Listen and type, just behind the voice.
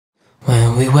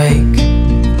we wake,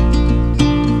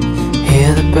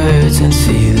 hear the birds and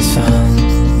see the sun.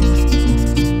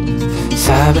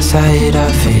 Side by side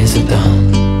our fears are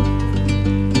done.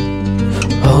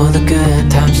 Oh, the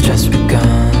good times just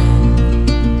begun.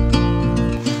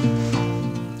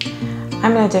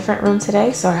 I'm in a different room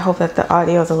today, so I hope that the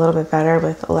audio is a little bit better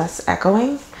with less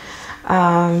echoing.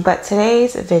 But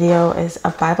today's video is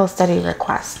a Bible study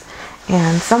request.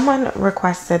 And someone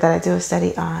requested that I do a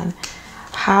study on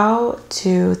how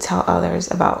to tell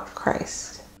others about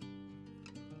Christ.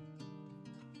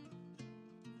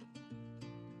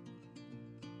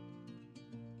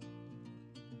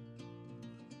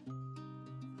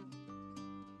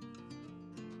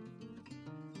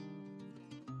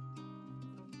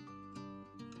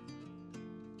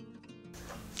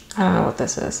 I don't know what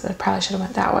this is. I probably should have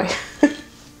went that way.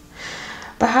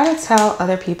 But how to tell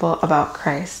other people about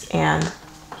Christ. And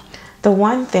the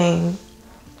one thing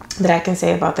that I can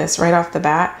say about this right off the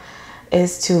bat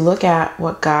is to look at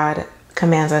what God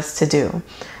commands us to do.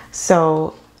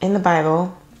 So in the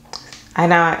Bible, I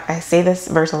know I say this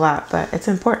verse a lot, but it's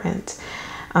important.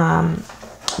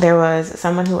 There was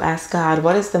someone who asked God,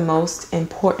 what is the most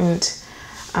important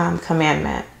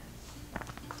commandment?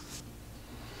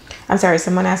 I'm sorry,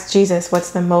 someone asked Jesus,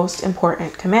 what's the most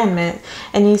important commandment?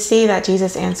 And you see that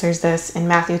Jesus answers this in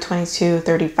Matthew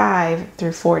 22:35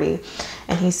 through 40.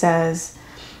 And he says,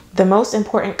 the most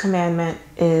important commandment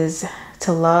is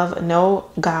to love no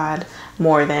God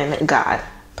more than God.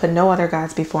 Put no other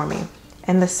gods before me.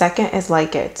 And the second is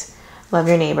like it. Love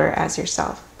your neighbor as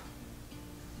yourself.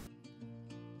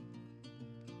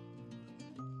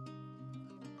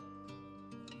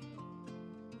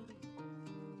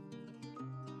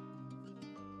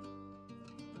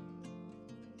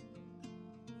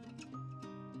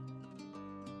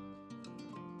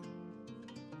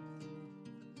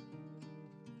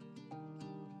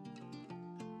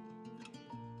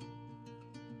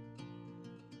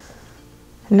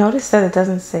 Notice that it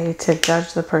doesn't say to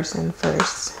judge the person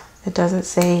first. It doesn't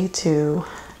say to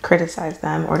criticize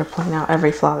them or to point out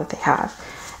every flaw that they have.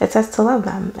 It says to love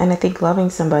them. And I think loving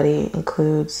somebody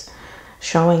includes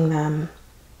showing them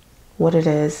what it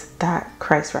is that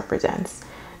Christ represents,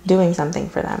 doing something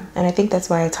for them. And I think that's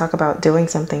why I talk about doing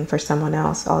something for someone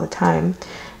else all the time.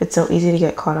 It's so easy to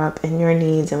get caught up in your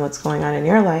needs and what's going on in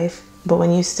your life. But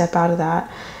when you step out of that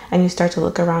and you start to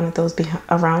look around at those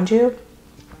around you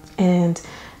and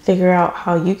figure out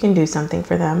how you can do something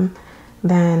for them,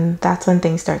 then that's when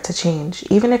things start to change.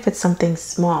 Even if it's something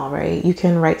small, right? You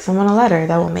can write someone a letter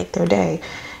that will make their day.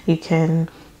 You can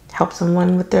help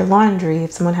someone with their laundry.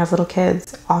 If someone has little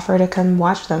kids, offer to come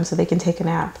watch them so they can take a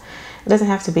nap. It doesn't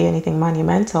have to be anything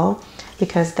monumental,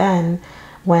 because then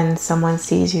when someone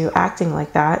sees you acting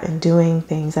like that and doing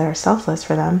things that are selfless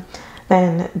for them,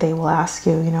 then they will ask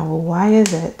you, well, why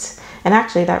is it? And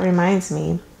actually that reminds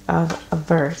me of a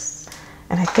verse.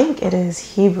 And I think it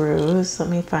is Hebrews. Let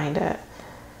me find it.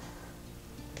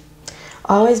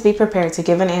 Always be prepared to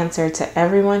give an answer to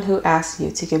everyone who asks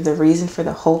you to give the reason for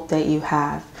the hope that you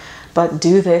have. But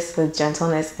do this with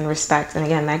gentleness and respect. And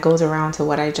again, that goes around to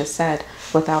what I just said,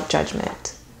 without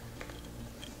judgment.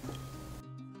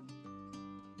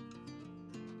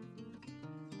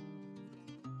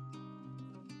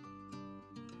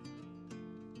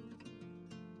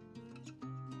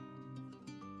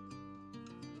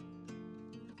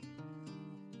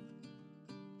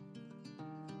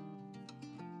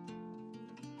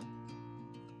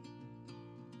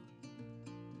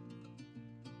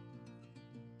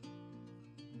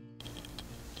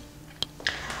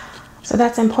 So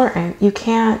that's important. You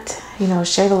can't,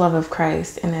 share the love of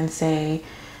Christ and then say,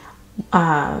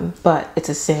 but it's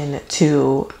a sin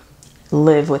to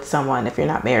live with someone if you're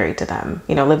not married to them,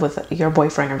 live with your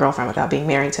boyfriend or girlfriend without being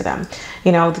married to them,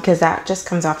 because that just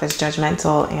comes off as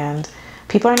judgmental and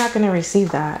people are not going to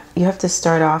receive that. You have to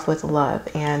start off with love.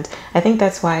 And I think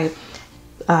that's why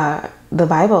the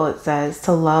Bible, it says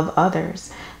to love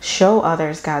others, show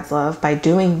others God's love by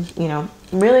doing,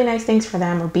 really nice things for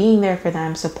them or being there for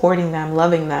them, supporting them,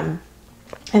 loving them.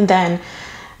 And then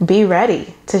be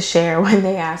ready to share when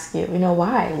they ask you,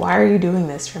 why are you doing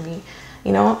this for me?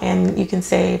 And you can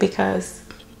say, because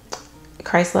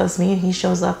Christ loves me and he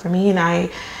shows love for me, and I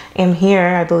am here,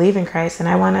 I believe in Christ, and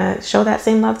I want to show that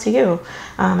same love to you.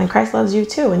 And Christ loves you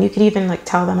too. And you could even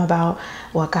tell them about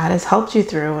what God has helped you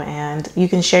through, and you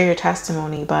can share your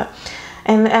testimony.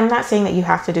 And I'm not saying that you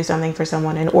have to do something for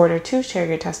someone in order to share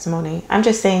your testimony. I'm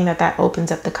just saying that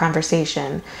opens up the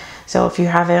conversation. So if you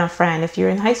have a friend, if you're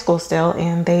in high school still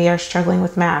and they are struggling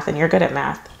with math and you're good at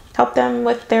math, help them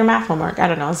with their math homework. I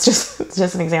don't know, it's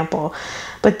just an example,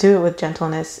 but do it with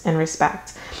gentleness and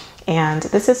respect. And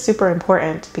this is super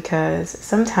important because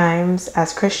sometimes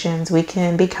as Christians, we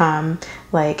can become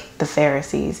like the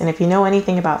Pharisees. And if you know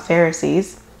anything about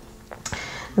Pharisees,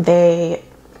 they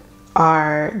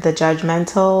are the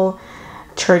judgmental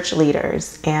church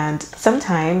leaders. And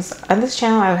sometimes on this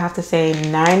channel, I would have to say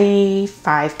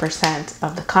 95%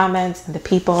 of the comments and the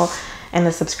people and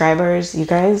the subscribers, you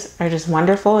guys are just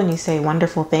wonderful and you say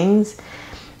wonderful things.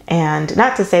 And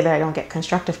not to say that I don't get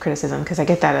constructive criticism, because I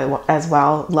get that as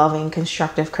well, loving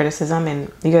constructive criticism,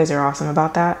 and you guys are awesome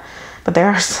about that. But there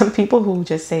are some people who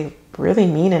just say really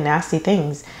mean and nasty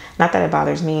things. Not that it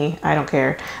bothers me, I don't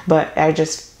care, but I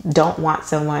just don't want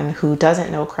someone who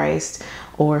doesn't know Christ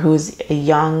or who's a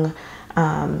young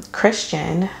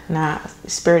Christian, not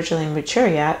spiritually mature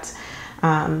yet,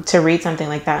 to read something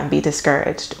like that and be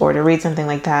discouraged, or to read something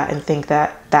like that and think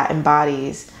that that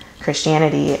embodies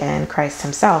Christianity and Christ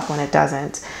himself when it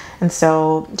doesn't. And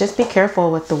so just be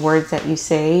careful with the words that you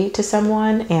say to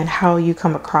someone and how you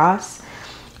come across.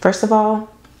 First of all,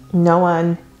 no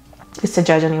one is to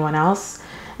judge anyone else.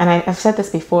 And I've said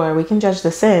this before, we can judge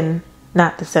the sin,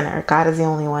 not the sinner. God is the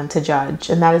only one to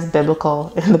judge, and that is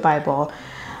biblical in the Bible.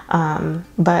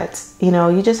 But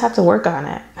you just have to work on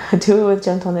it. Do it with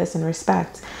gentleness and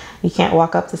respect. You can't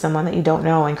walk up to someone that you don't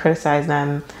know and criticize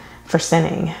them for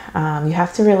sinning. You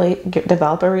have to really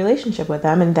develop a relationship with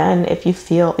them. And then if you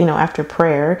feel, after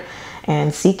prayer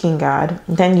and seeking God,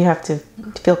 then you have to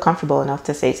feel comfortable enough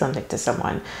to say something to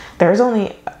someone. There's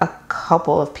only a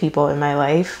couple of people in my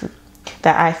life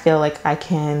that I feel like I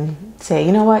can say,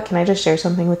 you know what, can I just share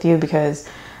something with you? Because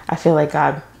I feel like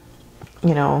God,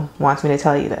 wants me to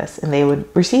tell you this, and they would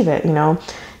receive it,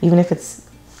 even if it's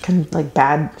like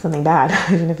something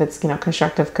bad, even if it's,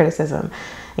 constructive criticism.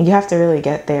 And you have to really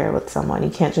get there with someone. You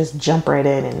can't just jump right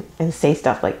in and say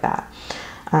stuff like that.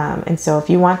 And so if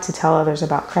you want to tell others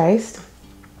about Christ,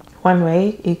 one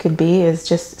way you could be is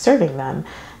just serving them,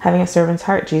 having a servant's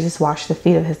heart. Jesus washed the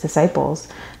feet of his disciples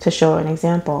to show an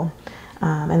example.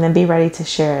 And then be ready to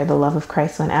share the love of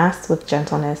Christ when asked, with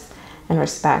gentleness and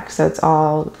respect. So it's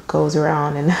all goes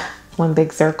around in one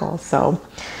big circle. So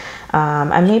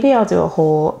and maybe I'll do a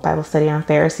whole Bible study on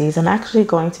Pharisees. I'm actually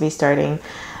going to be starting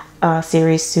a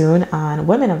series soon on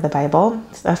women of the Bible.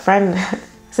 A friend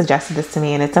suggested this to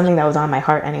me, and it's something that was on my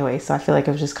heart anyway, so I feel like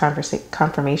it was just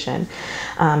confirmation.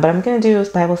 But I'm going to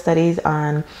do Bible studies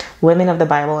on women of the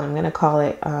Bible, and I'm going to call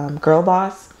it Girl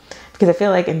Boss, because I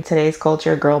feel like in today's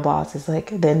culture, girl boss is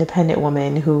like the independent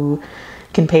woman who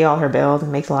can pay all her bills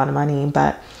and makes a lot of money.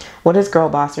 But what does girl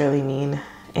boss really mean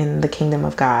in the kingdom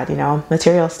of God?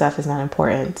 Material stuff is not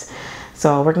important.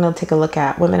 So we're going to take a look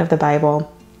at women of the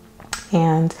Bible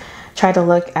and try to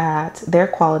look at their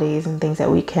qualities and things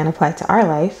that we can apply to our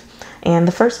life. And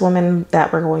the first woman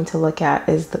that we're going to look at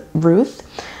is Ruth.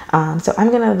 So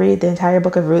I'm going to read the entire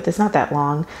book of Ruth. It's not that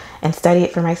long, and study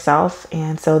it for myself.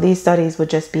 And so these studies would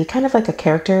just be kind of like a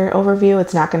character overview.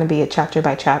 It's not going to be a chapter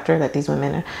by chapter that these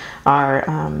women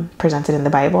are presented in the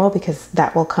Bible, because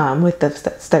that will come with the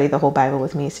Study the Whole Bible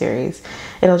with Me series.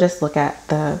 It'll just look at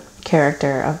the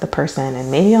character of the person, and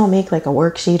maybe I'll make like a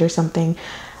worksheet or something.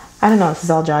 I don't know, this is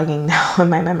all jogging now in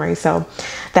my memory. So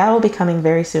that will be coming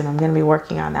very soon. I'm going to be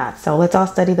working on that. So let's all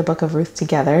study the book of Ruth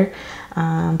together.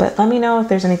 But let me know if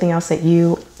there's anything else that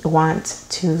you want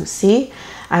to see.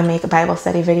 I make Bible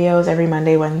study videos every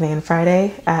Monday, Wednesday, and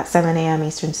Friday at 7 a.m.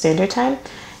 Eastern Standard Time.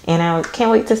 And I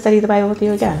can't wait to study the Bible with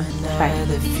you again. Bye.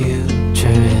 The future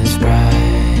is bright.